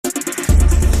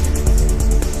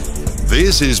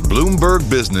This is Bloomberg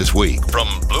Businessweek from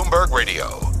Bloomberg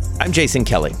Radio. I'm Jason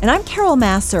Kelly. And I'm Carol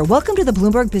Massar. Welcome to the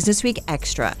Bloomberg Businessweek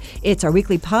Extra. It's our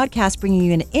weekly podcast bringing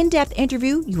you an in-depth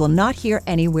interview you will not hear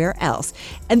anywhere else.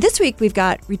 And this week we've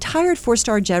got retired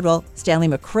four-star General Stanley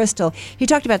McChrystal. He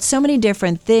talked about so many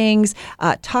different things,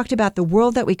 talked about the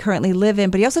world that we currently live in,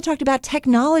 but he also talked about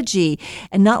technology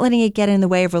and not letting it get in the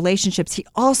way of relationships. He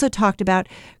also talked about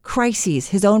crises,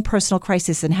 his own personal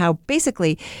crisis, and how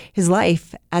basically his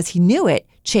life as he knew it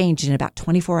changed in about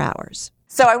 24 hours.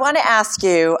 So I want to ask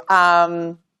you,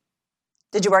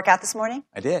 did you work out this morning?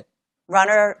 I did.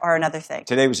 Runner or another thing?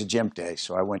 Today was a gym day,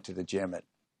 so I went to the gym at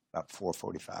about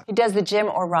 4:45. He does the gym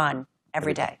or run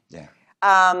every day? Yeah.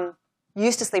 You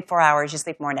used to sleep 4 hours. You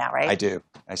sleep more now, right? I do.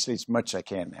 I sleep as much as I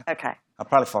can now. Okay. I'll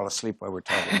probably fall asleep while we're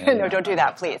talking. No, don't do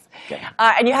that, please. Okay.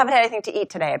 And you haven't had anything to eat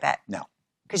today, I bet? No.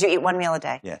 Because you eat one meal a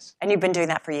day? Yes. And you've been doing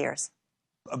that for years?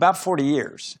 About 40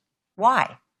 years.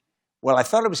 Why? Well, I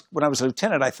thought it was, when I was a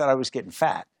lieutenant, I thought I was getting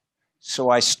fat. So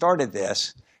I started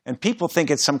this, and people think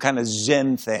it's some kind of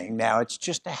Zen thing. Now it's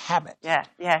just a habit. Yeah.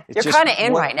 It's You're kind of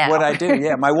in right now. What I do,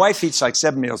 yeah. My wife eats like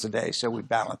 7 meals a day, so we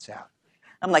balance out.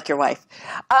 I'm like your wife.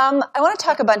 I want to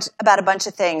talk about a bunch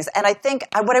of things. And I think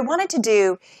what I wanted to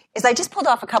do is I just pulled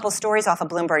off a couple stories off of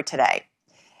Bloomberg today.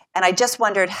 And I just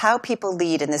wondered how people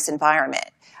lead in this environment.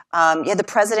 You had the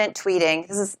president tweeting.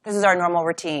 This is our normal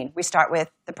routine. We start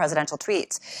with the presidential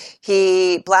tweets.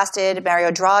 He blasted Mario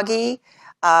Draghi.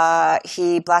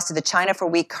 He blasted the China for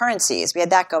weak currencies. We had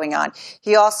that going on.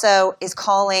 He also is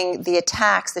calling the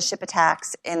attacks, the ship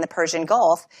attacks in the Persian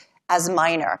Gulf, as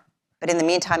minor. But in the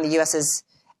meantime, the U.S. is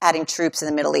adding troops in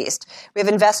the Middle East. We have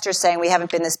investors saying we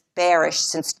haven't been this bearish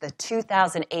since the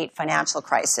 2008 financial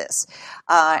crisis.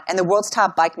 And the world's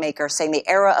top bike maker saying the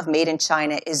era of made in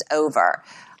China is over.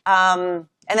 And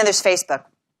then there's Facebook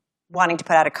wanting to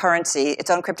put out a currency, its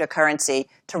own cryptocurrency,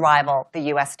 to rival the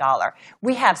U.S. dollar.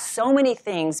 We have so many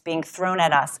things being thrown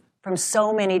at us from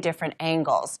so many different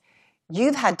angles.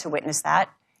 You've had to witness that.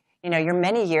 You know, you're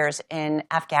many years in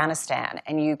Afghanistan,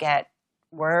 and you get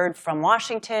word from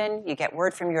Washington, you get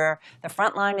word from the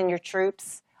front line and your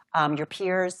troops, your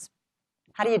peers.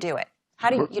 How do you do it? How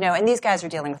do you know, and these guys are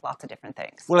dealing with lots of different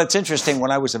things. Well, it's interesting.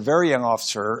 When I was a very young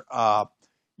officer,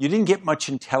 you didn't get much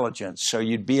intelligence. So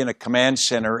you'd be in a command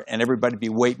center and everybody would be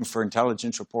waiting for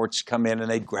intelligence reports to come in and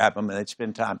they'd grab them and they'd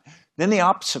spend time. Then the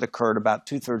opposite occurred about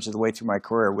 2/3 of the way through my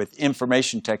career with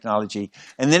information technology.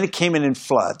 And then it came in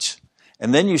floods.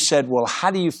 And then you said, well,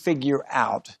 how do you figure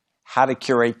out how to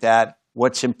curate that?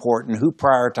 What's important? Who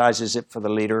prioritizes it for the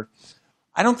leader?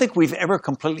 I don't think we've ever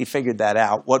completely figured that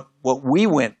out. What we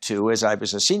went to as I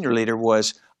was a senior leader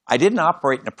was I didn't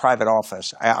operate in a private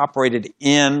office. I operated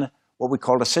in what we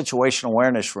called a situational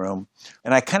awareness room,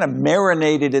 and I kind of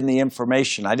marinated in the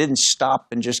information. I didn't stop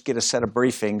and just get a set of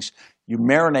briefings. You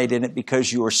marinate in it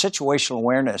because your situational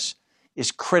awareness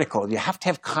is critical. You have to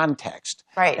have context.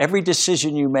 Right. Every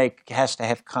decision you make has to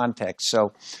have context.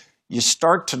 So you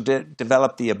start to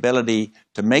develop the ability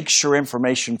to make sure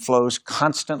information flows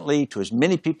constantly to as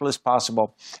many people as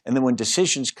possible, and then when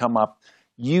decisions come up,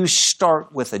 you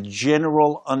start with a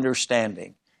general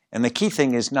understanding. And the key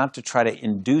thing is not to try to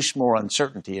induce more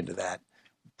uncertainty into that,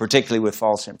 particularly with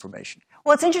false information.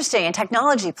 Well, it's interesting, and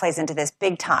technology plays into this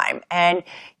big time. And,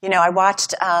 you know, I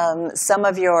watched some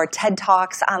of your TED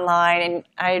Talks online, and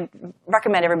I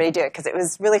recommend everybody do it because it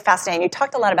was really fascinating. You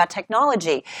talked a lot about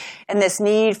technology and this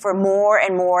need for more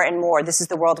and more and more. This is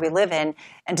the world we live in,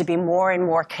 and to be more and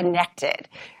more connected.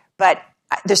 But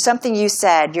there's something you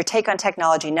said, your take on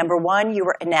technology. Number one, you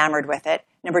were enamored with it.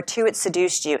 Number two, it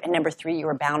seduced you. And number three, you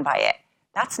were bound by it.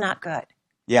 That's not good.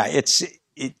 Yeah,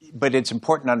 but it's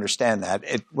important to understand that.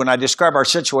 When I describe our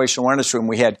situational awareness room,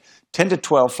 we had 10 to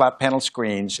 12 flat panel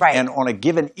screens. Right. And on a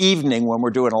given evening when we're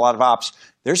doing a lot of ops,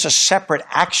 there's a separate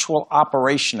actual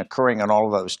operation occurring on all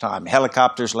of those times.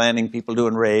 Helicopters landing, people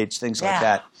doing raids, things like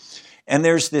that. And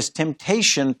there's this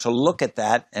temptation to look at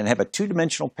that and have a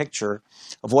two-dimensional picture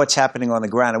of what's happening on the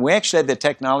ground. And we actually had the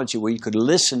technology where you could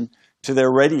listen to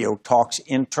their radio talks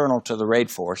internal to the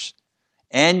raid force,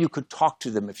 and you could talk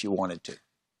to them if you wanted to.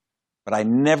 But I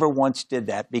never once did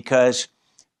that because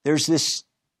there's this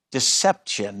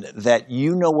deception that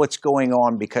you know what's going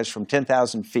on because from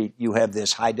 10,000 feet you have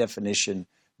this high-definition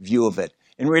view of it.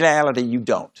 In reality, you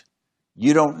don't.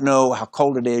 You don't know how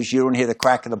cold it is. You don't hear the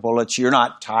crack of the bullets. You're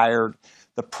not tired.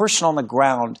 The person on the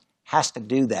ground has to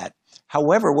do that.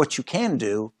 However, what you can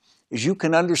do is you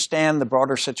can understand the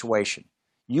broader situation.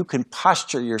 You can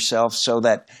posture yourself so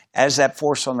that as that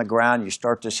force on the ground, you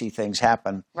start to see things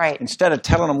happen. Right. Instead of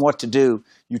telling them what to do,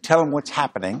 you tell them what's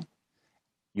happening.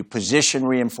 You position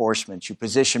reinforcements, you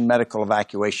position medical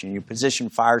evacuation, you position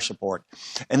fire support,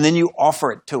 and then you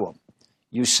offer it to them.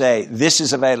 You say, this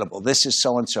is available, this is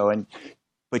so-and-so,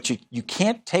 but you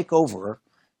can't take over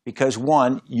because,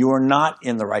 one, you're not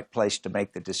in the right place to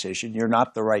make the decision. You're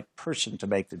not the right person to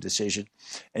make the decision.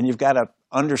 And you've got to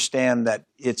understand that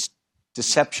it's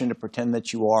deception to pretend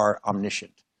that you are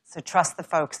omniscient. So trust the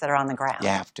folks that are on the ground. You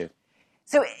have to.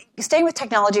 So staying with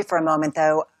technology for a moment,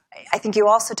 though, I think you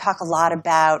also talk a lot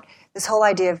about this whole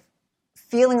idea of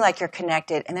feeling like you're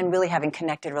connected and then really having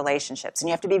connected relationships. And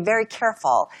you have to be very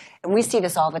careful. And we see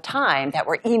this all the time, that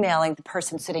we're emailing the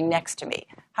person sitting next to me.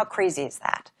 How crazy is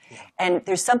that? Yeah. And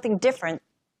there's something different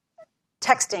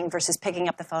texting versus picking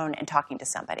up the phone and talking to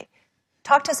somebody.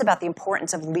 Talk to us about the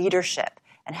importance of leadership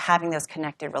and having those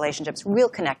connected relationships, real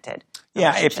connected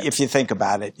relationships. Yeah, if you think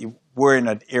about it, we're in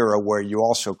an era where you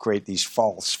also create these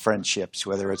false friendships,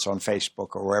 whether it's on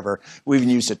Facebook or wherever. We even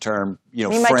use the term, you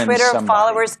mean my Twitter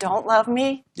followers don't love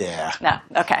me? Yeah. No,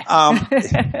 okay.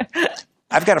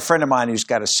 I've got a friend of mine who's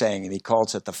got a saying, and he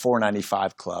calls it the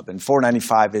 495 Club. And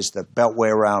 495 is the beltway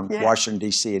around Washington,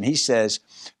 D.C. And he says,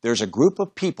 there's a group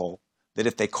of people that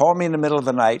if they call me in the middle of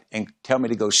the night and tell me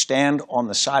to go stand on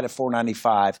the side of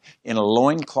 495 in a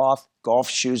loincloth, golf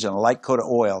shoes, and a light coat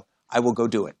of oil, I will go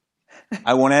do it.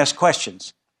 I won't ask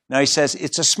questions. Now, he says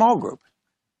it's a small group.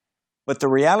 But the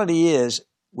reality is,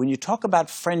 when you talk about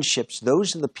friendships,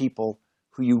 those are the people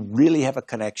who you really have a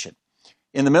connection.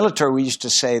 In the military, we used to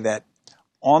say that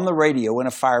on the radio in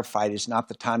a firefight is not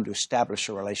the time to establish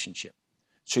a relationship.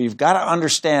 So you've got to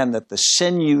understand that the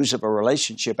sinews of a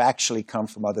relationship actually come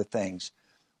from other things.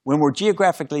 When we're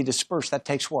geographically dispersed, that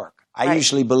takes work. I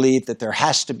usually believe that there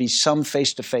has to be some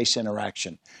face-to-face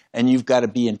interaction, and you've got to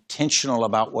be intentional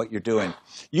about what you're doing.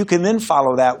 You can then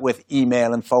follow that with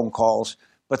email and phone calls,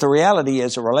 but the reality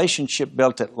is a relationship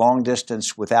built at long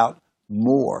distance without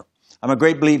more. I'm a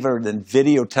great believer that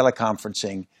video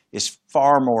teleconferencing is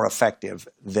far more effective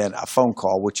than a phone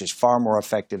call, which is far more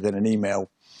effective than an email.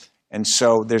 And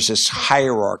so there's this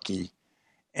hierarchy,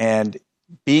 and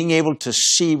being able to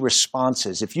see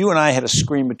responses. If you and I had a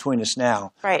screen between us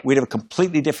now, we'd have a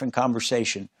completely different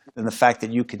conversation than the fact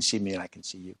that you can see me and I can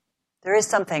see you. There is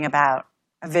something about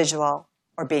a visual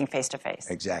or being face-to-face.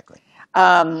 Exactly.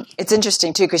 It's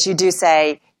interesting, too, because you do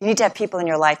say you need to have people in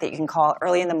your life that you can call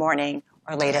early in the morning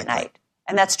or late at night.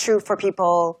 And that's true for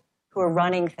people who are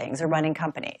running things or running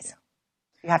companies. Yeah.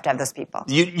 You have to have those people.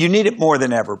 You need it more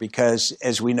than ever because,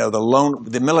 as we know,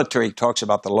 the military talks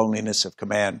about the loneliness of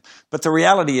command. But the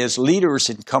reality is leaders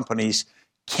in companies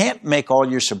can't make all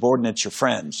your subordinates your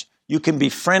friends. You can be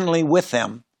friendly with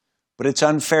them, but it's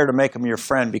unfair to make them your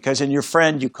friend because in your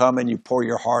friend you come and you pour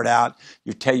your heart out,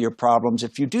 you tell your problems.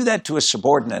 If you do that to a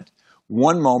subordinate,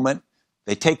 one moment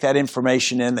they take that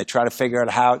information in, they try to figure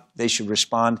out how they should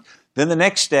respond. Then the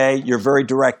next day you're very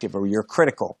directive or you're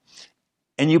critical.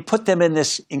 And you put them in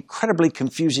this incredibly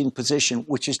confusing position,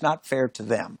 which is not fair to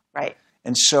them. Right.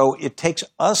 And so it takes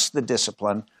us the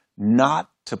discipline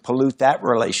not to pollute that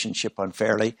relationship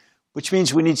unfairly, which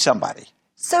means we need somebody.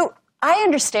 So I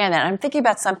understand that. I'm thinking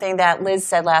about something that Liz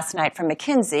said last night from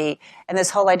McKinsey, and this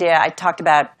whole idea, I talked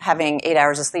about having 8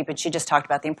 hours of sleep, and she just talked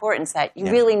about the importance that you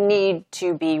really need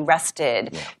to be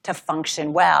rested to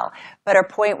function well. But her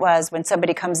point was when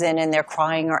somebody comes in and they're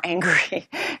crying or angry,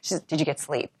 she says, did you get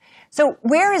sleep? So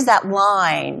where is that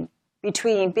line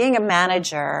between being a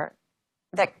manager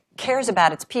that cares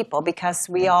about its people, because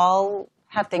we all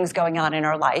have things going on in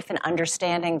our life, and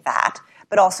understanding that,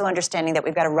 but also understanding that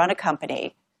we've got to run a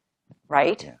company,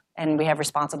 right? Yeah. And we have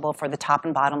responsible for the top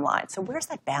and bottom line. So where's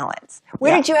that balance?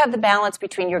 Where did you have the balance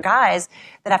between your guys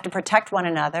that have to protect one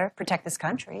another, protect this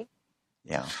country,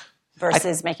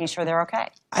 versus making sure they're okay?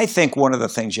 I think one of the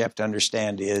things you have to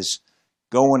understand is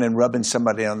going and rubbing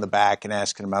somebody on the back and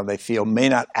asking them how they feel may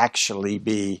not actually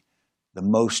be the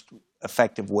most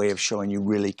effective way of showing you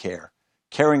really care.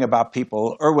 Caring about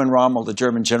people. Erwin Rommel, the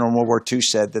German general in World War II,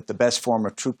 said that the best form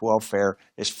of troop welfare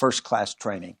is first-class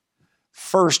training.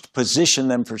 First, position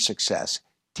them for success.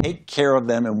 Take care of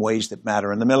them in ways that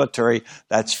matter. In the military,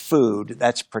 that's food,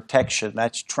 that's protection,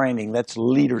 that's training, that's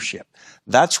leadership.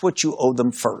 That's what you owe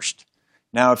them first.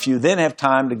 Now, if you then have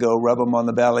time to go rub them on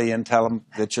the belly and tell them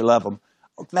that you love them,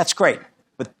 that's great.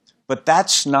 But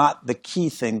that's not the key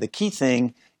thing. The key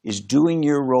thing is doing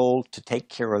your role to take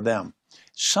care of them.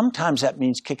 Sometimes that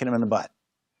means kicking them in the butt.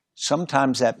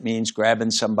 Sometimes that means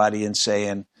grabbing somebody and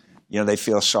saying, they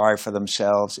feel sorry for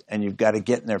themselves, and you've got to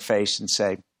get in their face and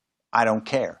say, I don't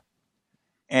care.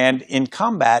 And in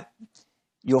combat,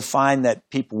 you'll find that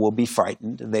people will be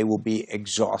frightened, they will be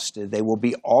exhausted, they will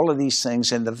be all of these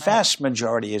things, and the vast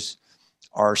majority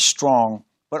are strong.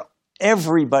 But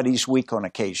everybody's weak on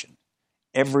occasion.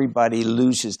 Everybody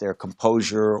loses their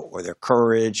composure or their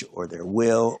courage or their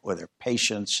will or their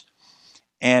patience.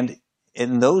 And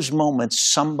in those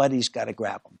moments, somebody's got to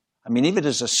grab them. I mean, even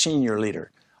as a senior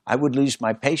leader, I would lose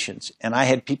my patience. And I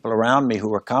had people around me who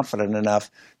were confident enough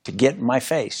to get in my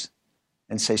face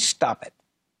and say, stop it.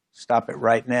 Stop it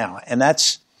right now. And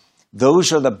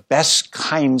those are the best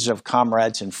kinds of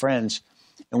comrades and friends.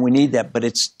 And we need that. But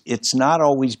it's not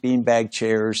always beanbag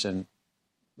chairs and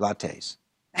lattes.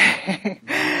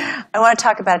 I want to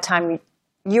talk about a time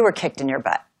you were kicked in your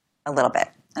butt a little bit.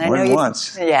 And More than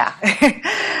once. Yeah.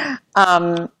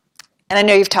 And I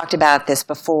know you've talked about this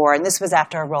before, and this was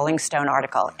after a Rolling Stone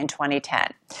article in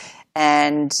 2010.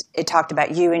 And it talked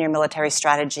about you and your military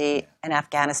strategy in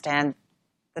Afghanistan.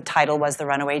 The title was The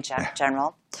Runaway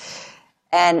General.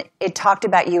 And it talked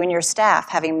about you and your staff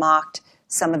having mocked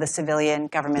some of the civilian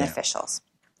government officials.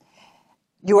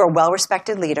 You are a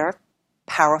well-respected leader,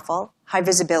 powerful, high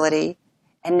visibility,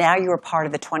 and now you are part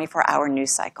of the 24-hour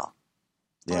news cycle.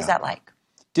 What was that like?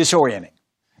 Disorienting.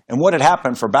 And what had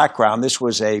happened, for background, this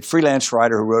was a freelance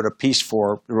writer who wrote a piece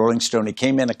for the Rolling Stone. He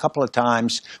came in a couple of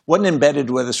times, wasn't embedded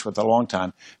with us for a long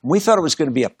time. And we thought it was going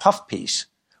to be a puff piece.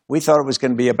 We thought it was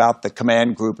going to be about the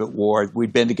command group at war.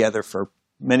 We'd been together for,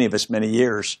 many of us, many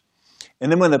years.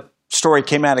 And then when the story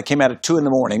came out, it came out at 2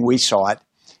 a.m. We saw it,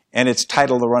 and it's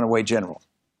titled The Runaway General.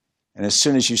 And as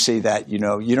soon as you see that, you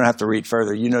know, you don't have to read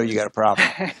further. You know you got a problem.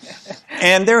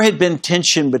 And there had been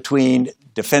tension between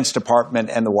Defense Department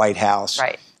and the White House.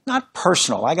 Right. Not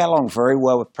personal. I got along very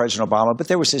well with President Obama, but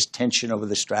there was this tension over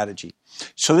the strategy.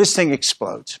 So this thing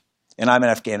explodes, and I'm in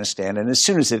Afghanistan. And as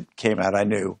soon as it came out, I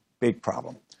knew, big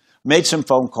problem. Made some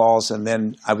phone calls, and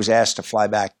then I was asked to fly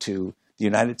back to the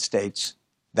United States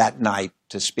that night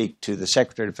to speak to the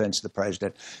Secretary of Defense, the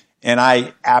President. And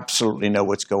I absolutely know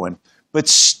what's going. But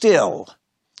still,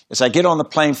 as I get on the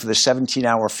plane for the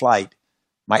 17-hour flight,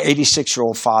 my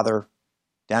 86-year-old father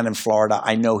down in Florida,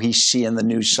 I know he's seeing the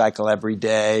news cycle every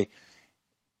day.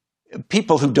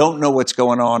 People who don't know what's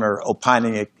going on are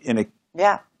opining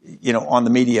on the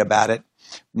media about it.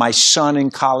 My son in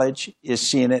college is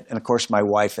seeing it, and of course my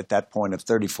wife at that point of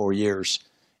 34 years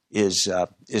is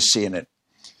seeing it.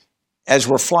 As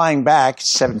we're flying back,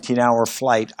 17-hour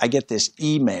flight, I get this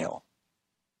email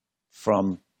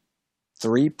from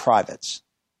 3 privates.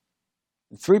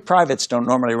 3 privates don't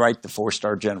normally write the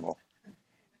 4-star general.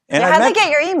 And how'd they get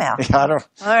your email? I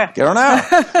don't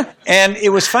know. And it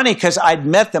was funny because I'd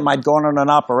met them. I'd gone on an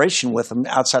operation with them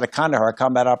outside of Kandahar, a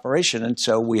combat operation. And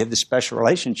so we had this special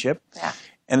relationship. Yeah.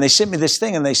 And they sent me this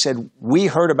thing and they said, we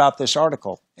heard about this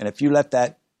article. And if you let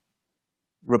that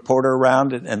reporter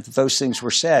around and those things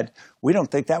were said, we don't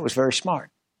think that was very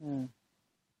smart. Mm.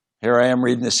 Here I am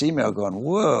reading this email going,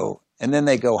 whoa. And then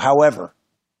they go, however,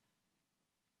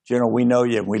 General, we know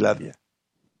you and we love you.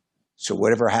 So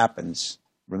whatever happens,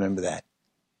 remember that.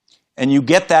 And you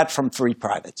get that from 3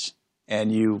 privates.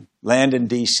 And you land in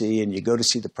D.C. and you go to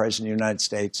see the President of the United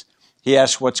States. He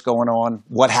asks what's going on,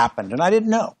 what happened. And I didn't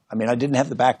know. I mean, I didn't have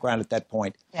the background at that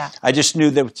point. Yeah. I just knew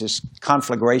there was this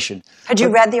conflagration. Had you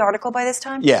read the article by this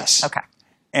time? Yes. Okay.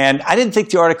 And I didn't think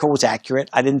the article was accurate.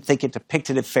 I didn't think it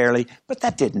depicted it fairly. But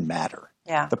that didn't matter.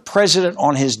 Yeah. The president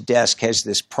on his desk has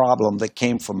this problem that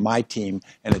came from my team,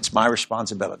 and it's my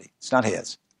responsibility. It's not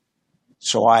his.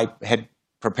 So I had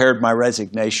prepared my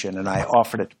resignation, and I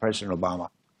offered it to President Obama.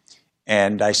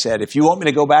 And I said, if you want me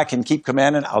to go back and keep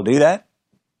commanding, I'll do that.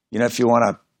 You know, if you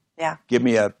want to give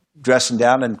me a dressing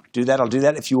down and do that, I'll do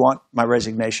that. If you want my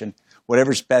resignation,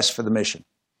 whatever's best for the mission.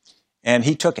 And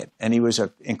he took it. And he was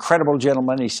an incredible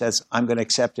gentleman. He says, I'm going to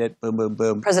accept it. Boom, boom,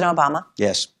 boom. President Obama?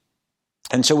 Yes.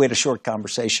 And so we had a short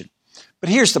conversation. But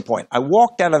here's the point. I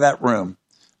walked out of that room.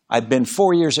 I'd been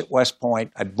 4 years at West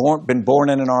Point. I'd been born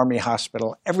in an Army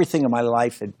hospital. Everything in my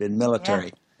life had been military.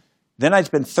 Yeah. Then I'd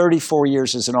spent 34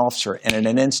 years as an officer, and in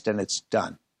an instant, it's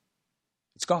done.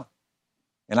 It's gone.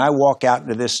 And I walk out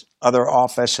into this other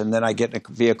office, and then I get in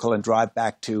a vehicle and drive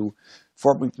back to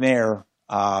Fort McNair,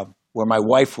 where my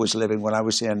wife was living when I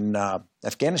was in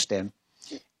Afghanistan.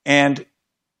 And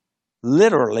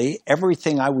literally,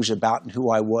 everything I was about and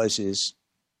who I was is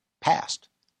past.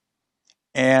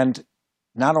 And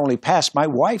not only past, my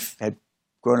wife had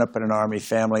grown up in an Army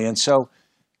family, and so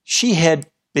she had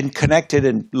been connected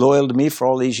and loyal to me for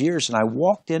all these years. And I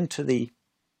walked into the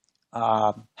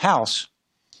house,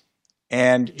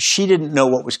 and she didn't know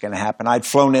what was going to happen. I'd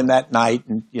flown in that night,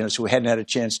 and so we hadn't had a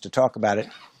chance to talk about it.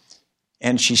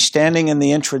 And she's standing in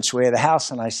the entranceway of the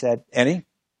house, and I said, Annie,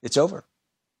 it's over.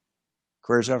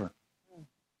 Career's over.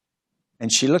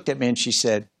 And she looked at me and she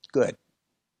said, good.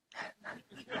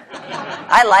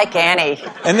 I like Annie.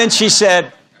 And then she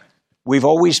said, we've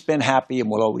always been happy and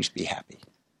we'll always be happy.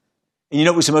 And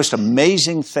it was the most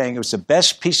amazing thing. It was the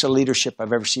best piece of leadership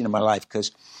I've ever seen in my life,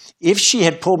 because if she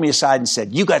had pulled me aside and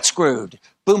said, you got screwed,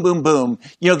 boom, boom, boom,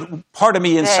 part of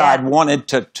me inside wanted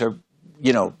to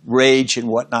rage and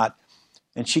whatnot.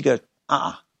 And she goes,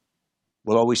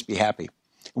 we'll always be happy.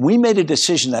 And we made a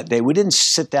decision that day. We didn't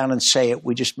sit down and say it.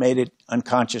 We just made it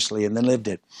unconsciously and then lived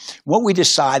it. What we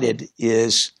decided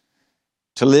is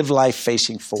to live life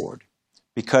facing forward,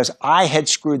 because I had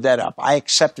screwed that up. I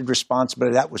accepted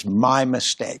responsibility. That was my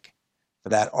mistake for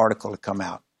that article to come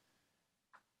out.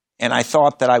 And I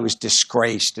thought that I was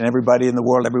disgraced, and everybody in the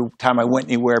world, every time I went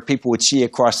anywhere, people would see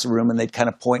across the room and they'd kind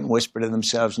of point and whisper to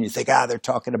themselves, and you think, they're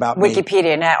talking about me.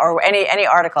 Wikipedia or any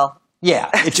article. Yeah,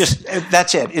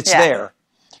 that's it. It's there.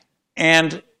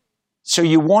 And so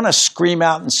you want to scream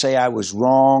out and say I was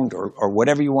wronged or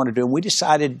whatever you want to do. And we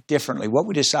decided differently. What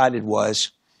we decided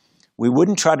was we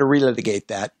wouldn't try to relitigate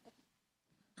that.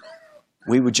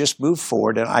 We would just move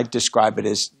forward. And I describe it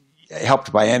as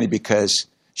helped by Annie, because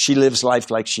she lives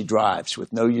life like she drives,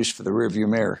 with no use for the rearview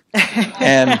mirror.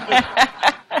 And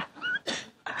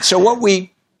so is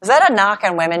that a knock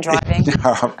on women driving?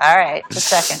 All right,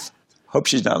 just a second. Hope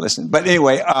she's not listening. But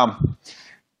anyway,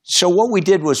 so what we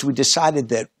did was we decided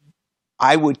that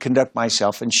I would conduct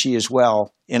myself, and she as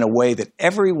well, in a way that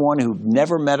everyone who'd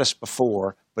never met us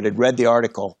before but had read the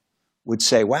article would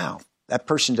say, wow, that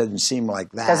person doesn't seem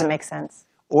like that. Doesn't make sense.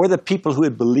 Or the people who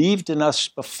had believed in us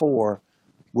before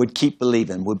would keep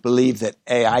believing, would believe that,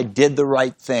 hey, I did the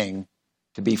right thing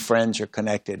to be friends or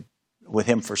connected with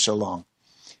him for so long.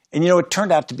 And, it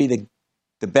turned out to be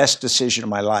the best decision of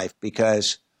my life,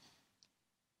 because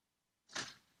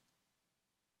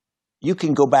you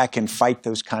can go back and fight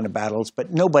those kind of battles,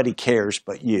 but nobody cares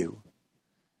but you.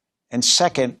 And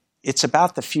second, it's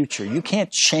about the future. You can't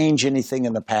change anything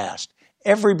in the past.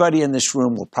 Everybody in this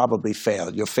room will probably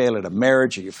fail. You'll fail at a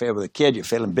marriage, or you'll fail with a kid, you'll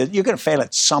fail in business. You're going to fail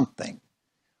at something.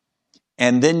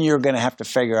 And then you're going to have to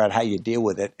figure out how you deal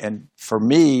with it. And for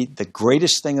me, the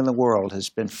greatest thing in the world has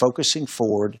been focusing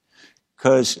forward,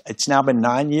 because it's now been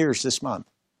 9 years this month.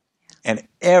 And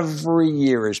every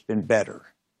year has been better.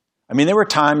 I mean, there were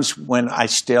times when I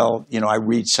still, I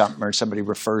read something or somebody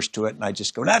refers to it and I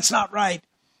just go, that's not right.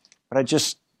 But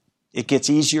it gets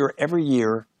easier every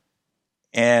year.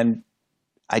 And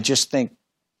I just think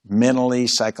mentally,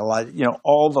 psychologically,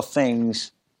 all the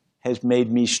things has made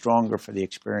me stronger for the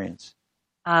experience.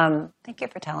 Thank you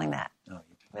for telling that.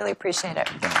 Really appreciate it.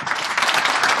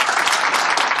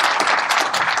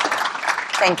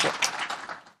 Thank you.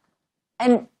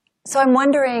 And so I'm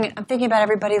thinking about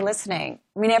everybody listening.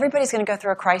 I mean, everybody's going to go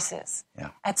through a crisis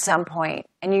at some point.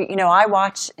 And, I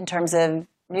watch, in terms of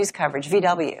news coverage,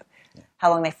 VW, how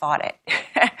long they fought it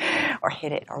or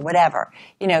hit it or whatever.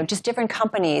 Just different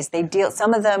companies,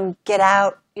 some of them get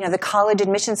out, the college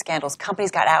admission scandals, companies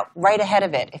got out right ahead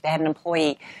of it if they had an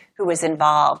employee who was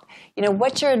involved.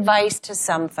 What's your advice to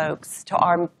some folks, to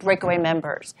our breakaway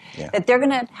members, that they're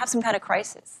going to have some kind of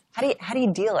crisis? How do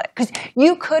you deal it? Because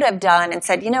you could have done and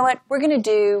said, you know what, we're going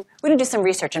to do some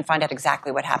research and find out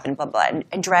exactly what happened, blah, blah,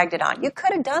 and dragged it on. You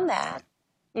could have done that.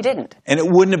 You didn't. And it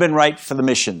wouldn't have been right for the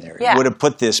mission there. It would have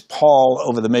put this pall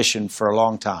over the mission for a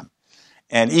long time.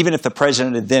 And even if the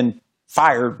president had then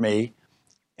fired me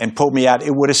and pulled me out,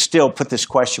 it would have still put this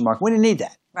question mark. We didn't need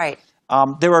that. Right.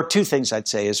 There are two things I'd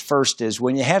say. First is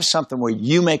when you have something where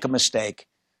you make a mistake,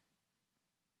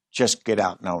 just get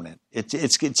out and own it.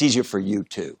 It's easier for you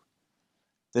too.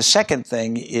 The second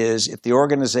thing is if the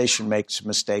organization makes a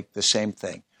mistake, the same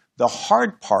thing. The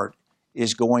hard part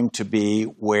is going to be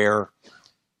where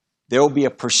there will be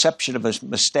a perception of a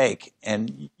mistake,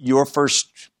 and your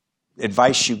first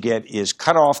advice you get is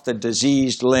cut off the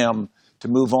diseased limb to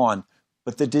move on.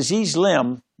 But the diseased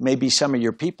limb may be some of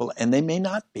your people, and they may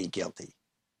not be guilty.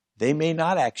 They may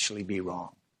not actually be wrong.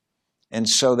 And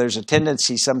so there's a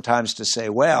tendency sometimes to say,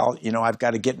 well, I've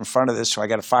got to get in front of this, so I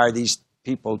got to fire these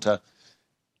people to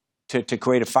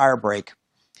create a fire break.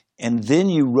 And then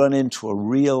you run into a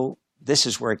real, this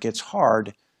is where it gets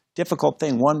hard, difficult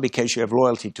thing. One, because you have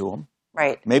loyalty to them.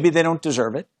 Right. Maybe they don't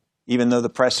deserve it, even though the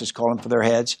press is calling for their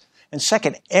heads. And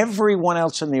second, everyone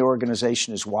else in the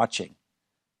organization is watching,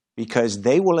 because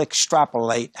they will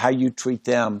extrapolate how you treat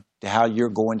them to how you're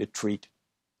going to treat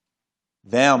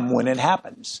them when it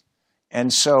happens.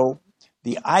 And so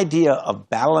the idea of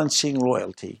balancing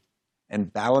loyalty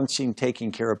and balancing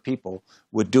taking care of people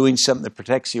with doing something that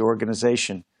protects the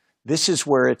organization, this is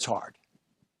where it's hard.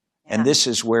 Yeah. And this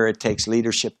is where it takes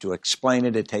leadership to explain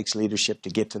it. It takes leadership to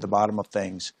get to the bottom of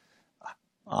things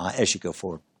as you go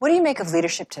forward. What do you make of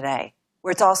leadership today,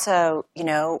 where it's also,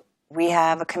 we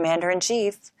have a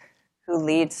commander-in-chief who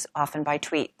leads often by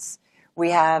tweets.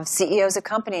 We have CEOs of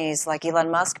companies like Elon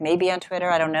Musk, maybe on Twitter.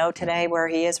 I don't know today where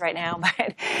he is right now,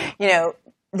 but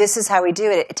this is how we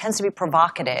do it. It tends to be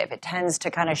provocative. It tends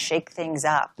to kind of shake things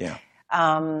up. Yeah.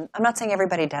 I'm not saying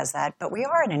everybody does that, but we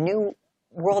are in a new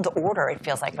world order, it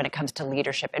feels like, when it comes to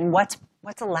leadership and what's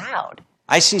allowed.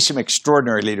 I see some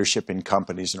extraordinary leadership in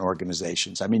companies and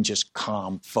organizations. I mean, just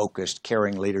calm, focused,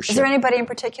 caring leadership. Is there anybody in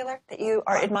particular that you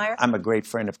admire? I'm a great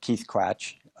friend of Keith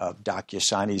Cratch of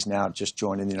DocuSign. He's now just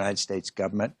joining the United States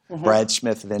government. Mm-hmm. Brad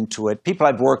Smith of Intuit. People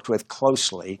I've worked with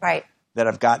closely that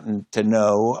I've gotten to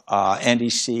know. Andy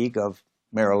Sieg of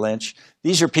Merrill Lynch.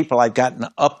 These are people I've gotten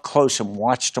up close and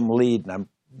watched them lead, and I'm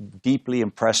deeply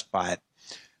impressed by it.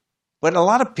 But a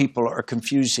lot of people are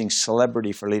confusing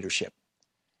celebrity for leadership.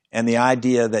 And the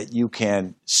idea that you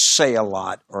can say a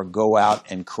lot or go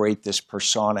out and create this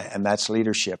persona, and that's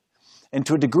leadership. And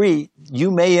to a degree,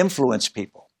 you may influence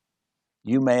people.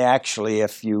 You may actually,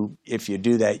 if you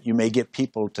do that, you may get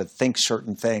people to think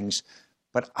certain things.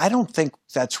 But I don't think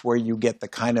that's where you get the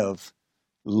kind of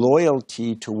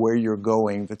loyalty to where you're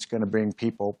going that's going to bring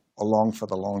people along for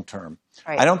the long term.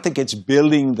 Right. I don't think it's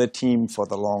building the team for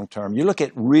the long term. You look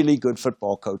at really good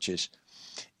football coaches.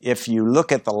 If you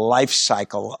look at the life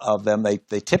cycle of them,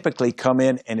 they typically come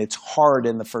in and it's hard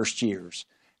in the first years.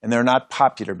 And they're not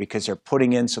popular because they're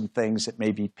putting in some things that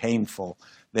may be painful.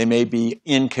 They may be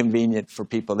inconvenient for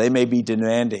people. They may be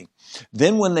demanding.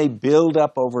 Then when they build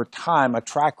up over time a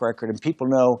track record and people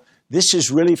know this is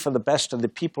really for the best of the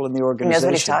people in the organization. He knows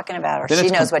what he's talking about, or she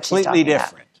knows what she's talking about. Completely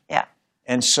different. Yeah.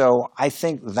 And so I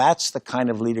think that's the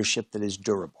kind of leadership that is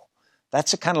durable.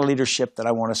 That's the kind of leadership that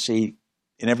I want to see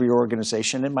in every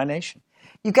organization in my nation.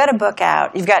 You've got a book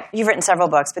out. You've written several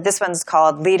books, but this one's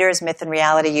called Leaders, Myth, and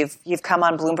Reality. You've come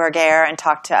on Bloomberg Air and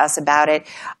talked to us about it.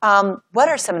 What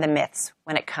are some of the myths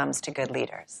when it comes to good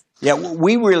leaders? Yeah,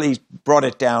 we really brought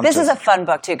it down. This is a fun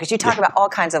book, too, because you talk about all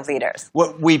kinds of leaders.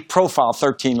 Well, we profile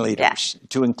 13 leaders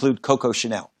to include Coco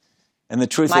Chanel. And the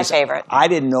truth is, favorite. I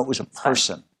didn't know it was a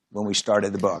person when we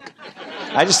started the book.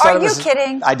 I just thought Are you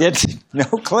kidding? I did. No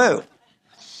clue.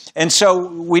 And so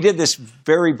we did this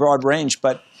very broad range,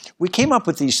 but we came up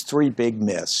with these three big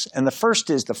myths. And the first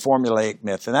is the formulaic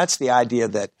myth. And that's the idea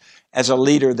that as a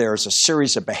leader, there's a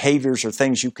series of behaviors or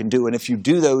things you can do. And if you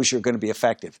do those, you're going to be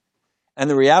effective. And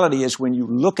the reality is when you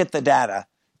look at the data,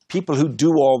 people who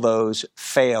do all those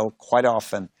fail quite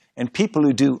often. And people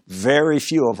who do very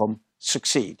few of them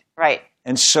succeed. Right.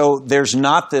 And so there's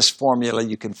not this formula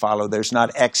you can follow. There's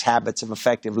not X habits of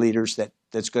effective leaders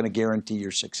that's going to guarantee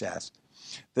your success.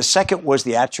 The second was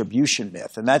the attribution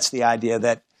myth, and that's the idea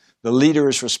that the leader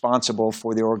is responsible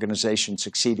for the organization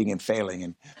succeeding and failing.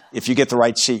 And if you get the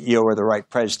right CEO or the right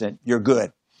president, you're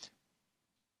good.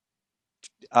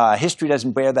 History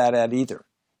doesn't bear that out either.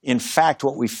 In fact,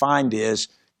 what we find is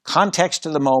context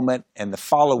of the moment and the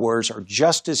followers are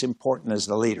just as important as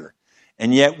the leader.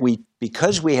 And yet,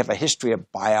 because we have a history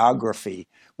of biography,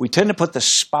 we tend to put the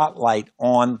spotlight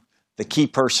on the key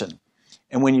person.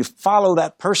 And when you follow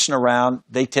that person around,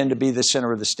 they tend to be the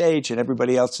center of the stage and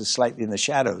everybody else is slightly in the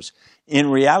shadows.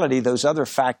 In reality, those other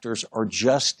factors are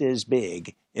just as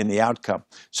big in the outcome.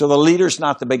 So the leader's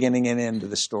not the beginning and end of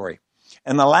the story.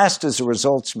 And the last is the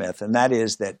results myth, and that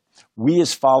is that we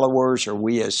as followers or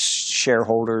we as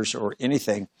shareholders or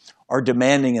anything are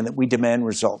demanding and that we demand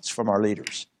results from our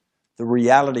leaders. The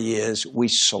reality is we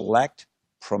select,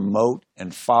 promote,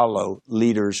 and follow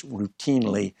leaders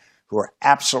routinely who are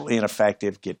absolutely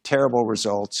ineffective, get terrible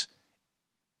results,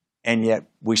 and yet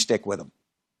we stick with them.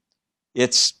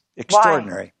 It's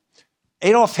extraordinary. Why?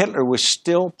 Adolf Hitler was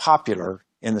still popular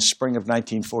in the spring of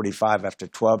 1945 after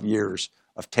 12 years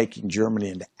of taking Germany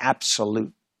into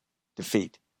absolute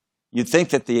defeat. You'd think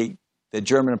that the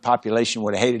German population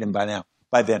would have hated him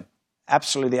by then.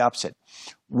 Absolutely the opposite.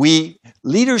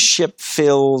 Leadership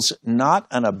fills not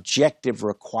an objective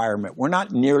requirement. We're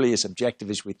not nearly as objective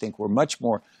as we think. We're much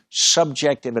more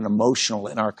subjective and emotional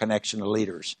in our connection to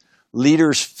leaders.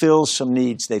 Leaders fill some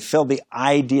needs. They fill the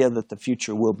idea that the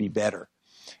future will be better.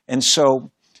 And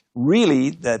so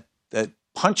really the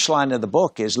punchline of the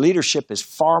book is leadership is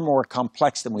far more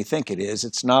complex than we think it is.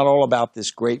 It's not all about this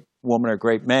great woman or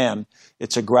great man.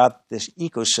 It's about this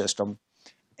ecosystem.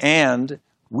 And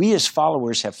we as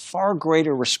followers have far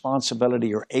greater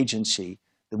responsibility or agency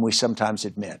than we sometimes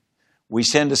admit. We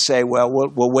tend to say, well,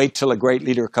 we'll wait till a great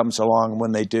leader comes along, and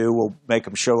when they do, we'll make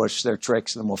them show us their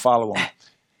tricks, and then we'll follow them.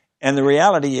 And the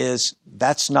reality is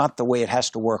that's not the way it has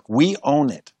to work. We own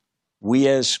it. We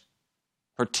as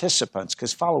participants,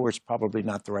 because followers is probably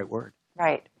not the right word.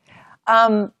 Right.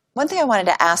 One thing I wanted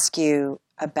to ask you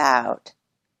about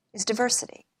is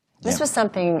diversity. This was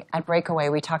something at Breakaway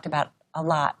we talked about a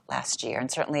lot last year,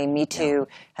 and certainly Me Too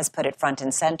has put it front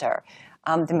and center.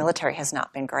 The military has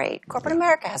not been great. Corporate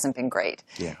America hasn't been great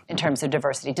in terms of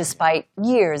diversity, despite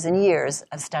years and years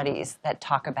of studies that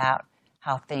talk about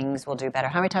how things will do better.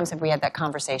 How many times have we had that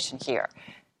conversation here?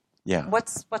 Yeah.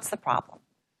 What's the problem?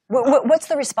 What's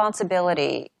the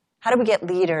responsibility? How do we get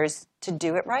leaders to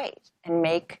do it right and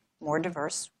make more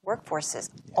diverse workforces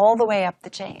all the way up the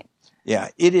chain? Yeah,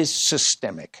 it is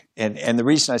systemic. And the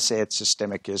reason I say it's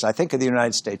systemic is I think of the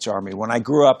United States Army. When I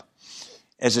grew up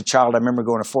as a child, I remember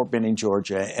going to Fort Benning,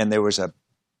 Georgia, and there was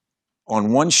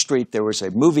on one street, there was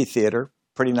a movie theater,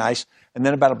 pretty nice, and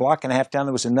then about a block and a half down,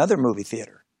 there was another movie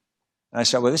theater. And I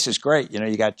said, well, this is great.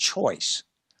 You got choice.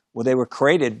 Well, they were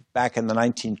created back in the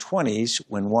 1920s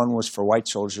when one was for white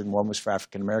soldiers and one was for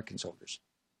African-American soldiers.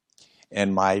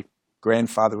 And my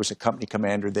grandfather was a company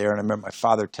commander there, and I remember my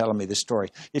father telling me this story.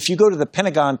 If you go to the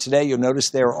Pentagon today, you'll notice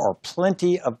there are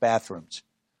plenty of bathrooms,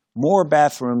 more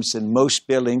bathrooms than most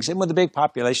buildings. And with a big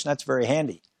population, that's very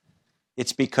handy.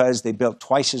 It's because they built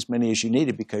twice as many as you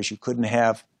needed because you couldn't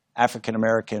have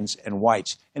African-Americans and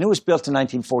whites. And it was built in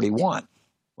 1941. It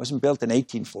wasn't built in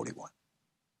 1841.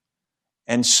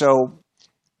 And so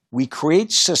we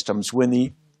create systems. When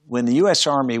the U.S.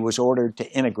 Army was ordered to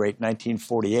integrate in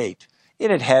 1948,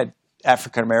 it had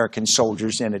African-American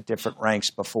soldiers in at different ranks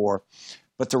before.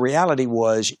 But the reality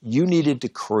was you needed to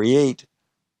create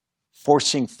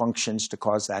forcing functions to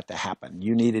cause that to happen.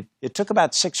 It took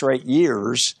about 6 or 8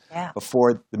 years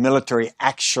before the military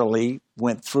actually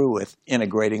went through with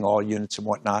integrating all units and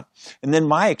whatnot. And then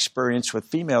my experience with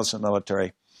females in the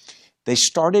military, they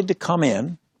started to come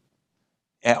in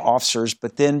officers,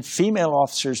 but then female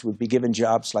officers would be given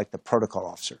jobs like the protocol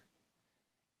officer.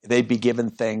 They'd be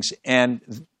given things,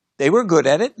 and they were good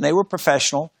at it, and they were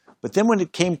professional. But then when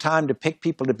it came time to pick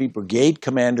people to be brigade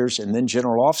commanders and then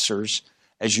general officers,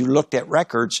 as you looked at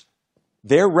records,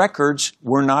 their records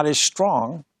were not as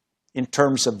strong in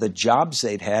terms of the jobs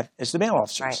they'd had as the male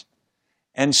officers. Right.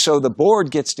 And so the board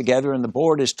gets together, and the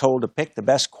board is told to pick the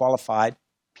best qualified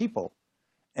people.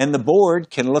 And the board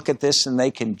can look at this and they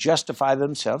can justify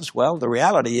themselves. Well, the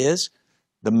reality is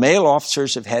the male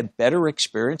officers have had better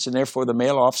experience, and therefore the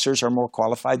male officers are more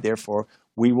qualified. Therefore,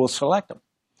 we will select them.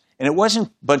 And it wasn't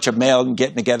a bunch of males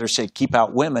getting together and say, keep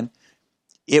out women.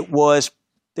 There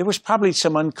was probably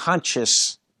some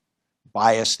unconscious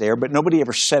bias there, but nobody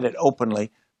ever said it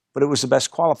openly. But it was the best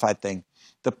qualified thing.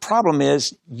 The problem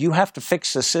is you have to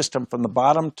fix the system from the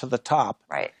bottom to the top,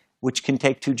 which can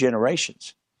take 2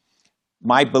 generations.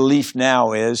 My belief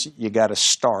now is you got to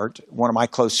start. One of my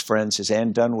close friends is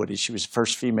Ann Dunwoody. She was the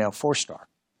first female 4-star.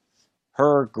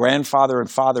 Her grandfather and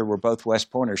father were both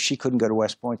West Pointers. She couldn't go to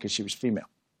West Point because she was female.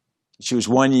 She was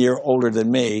 1 year older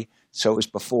than me, so it was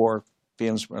before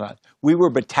females were not. We were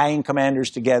battalion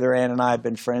commanders together. Ann and I have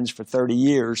been friends for 30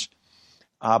 years.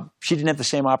 She didn't have the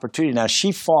same opportunity. Now,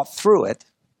 she fought through it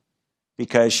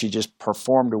because she just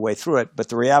performed her way through it. But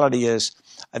the reality is,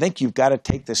 I think you've got to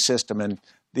take the system, and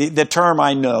the term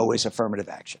I know is affirmative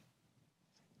action.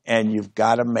 And you've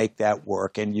got to make that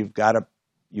work, and you've got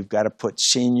to put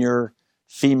senior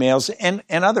females and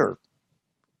other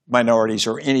minorities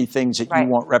or any things that you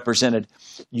want represented.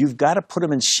 You've got to put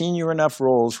them in senior enough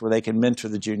roles where they can mentor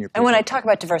the junior people. And when I talk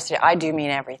about diversity, I do mean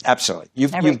everything. Absolutely.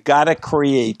 You've got to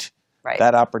create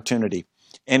that opportunity.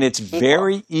 And it's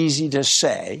very easy to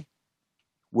say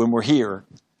when we're here,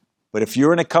 but if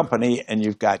you're in a company and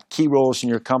you've got key roles in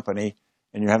your company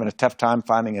and you're having a tough time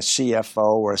finding a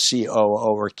CFO or a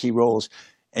COO or key roles,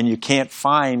 and you can't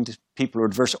find people who are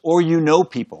diverse, or you know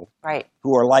people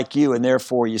who are like you, and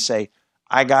therefore you say,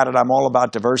 I got it, I'm all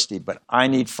about diversity, but I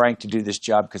need Frank to do this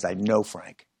job because I know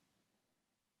Frank.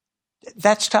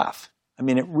 That's tough. I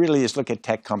mean, it really is. Look at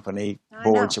tech company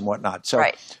boards and whatnot. So,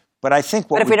 but I think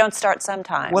But if we don't start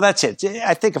sometime. Well, that's it.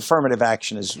 I think affirmative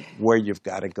action is where you've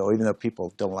got to go, even though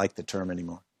people don't like the term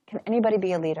anymore. Can anybody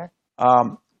be a leader?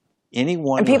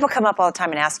 Anyone. And people come up all the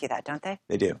time and ask you that, don't they?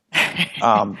 They do.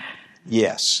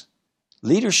 Yes.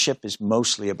 Leadership is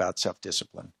mostly about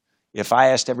self-discipline. If I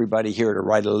asked everybody here to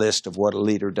write a list of what a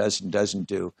leader does and doesn't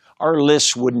do, our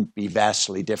lists wouldn't be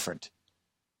vastly different.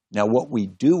 Now, what we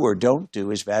do or don't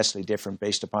do is vastly different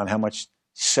based upon how much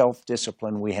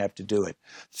self-discipline we have to do it.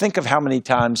 Think of how many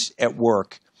times at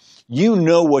work you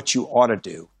know what you ought to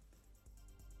do,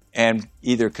 and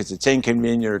either because it's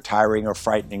inconvenient or tiring or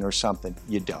frightening or something,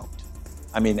 you don't.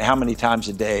 I mean, how many times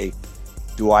a day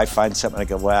do I find something I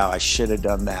go, wow, I should have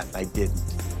done that, and I didn't.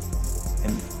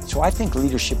 And so I think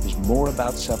leadership is more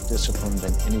about self-discipline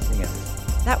than anything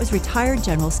else. That was retired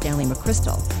General Stanley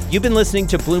McChrystal. You've been listening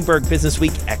to Bloomberg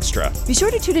Businessweek Extra. Be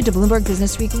sure to tune into Bloomberg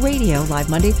Businessweek Radio live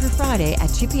Monday through Friday at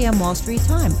 2 p.m. Wall Street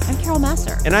time. I'm Carol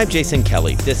Massar. And I'm Jason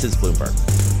Kelly. This is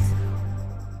Bloomberg.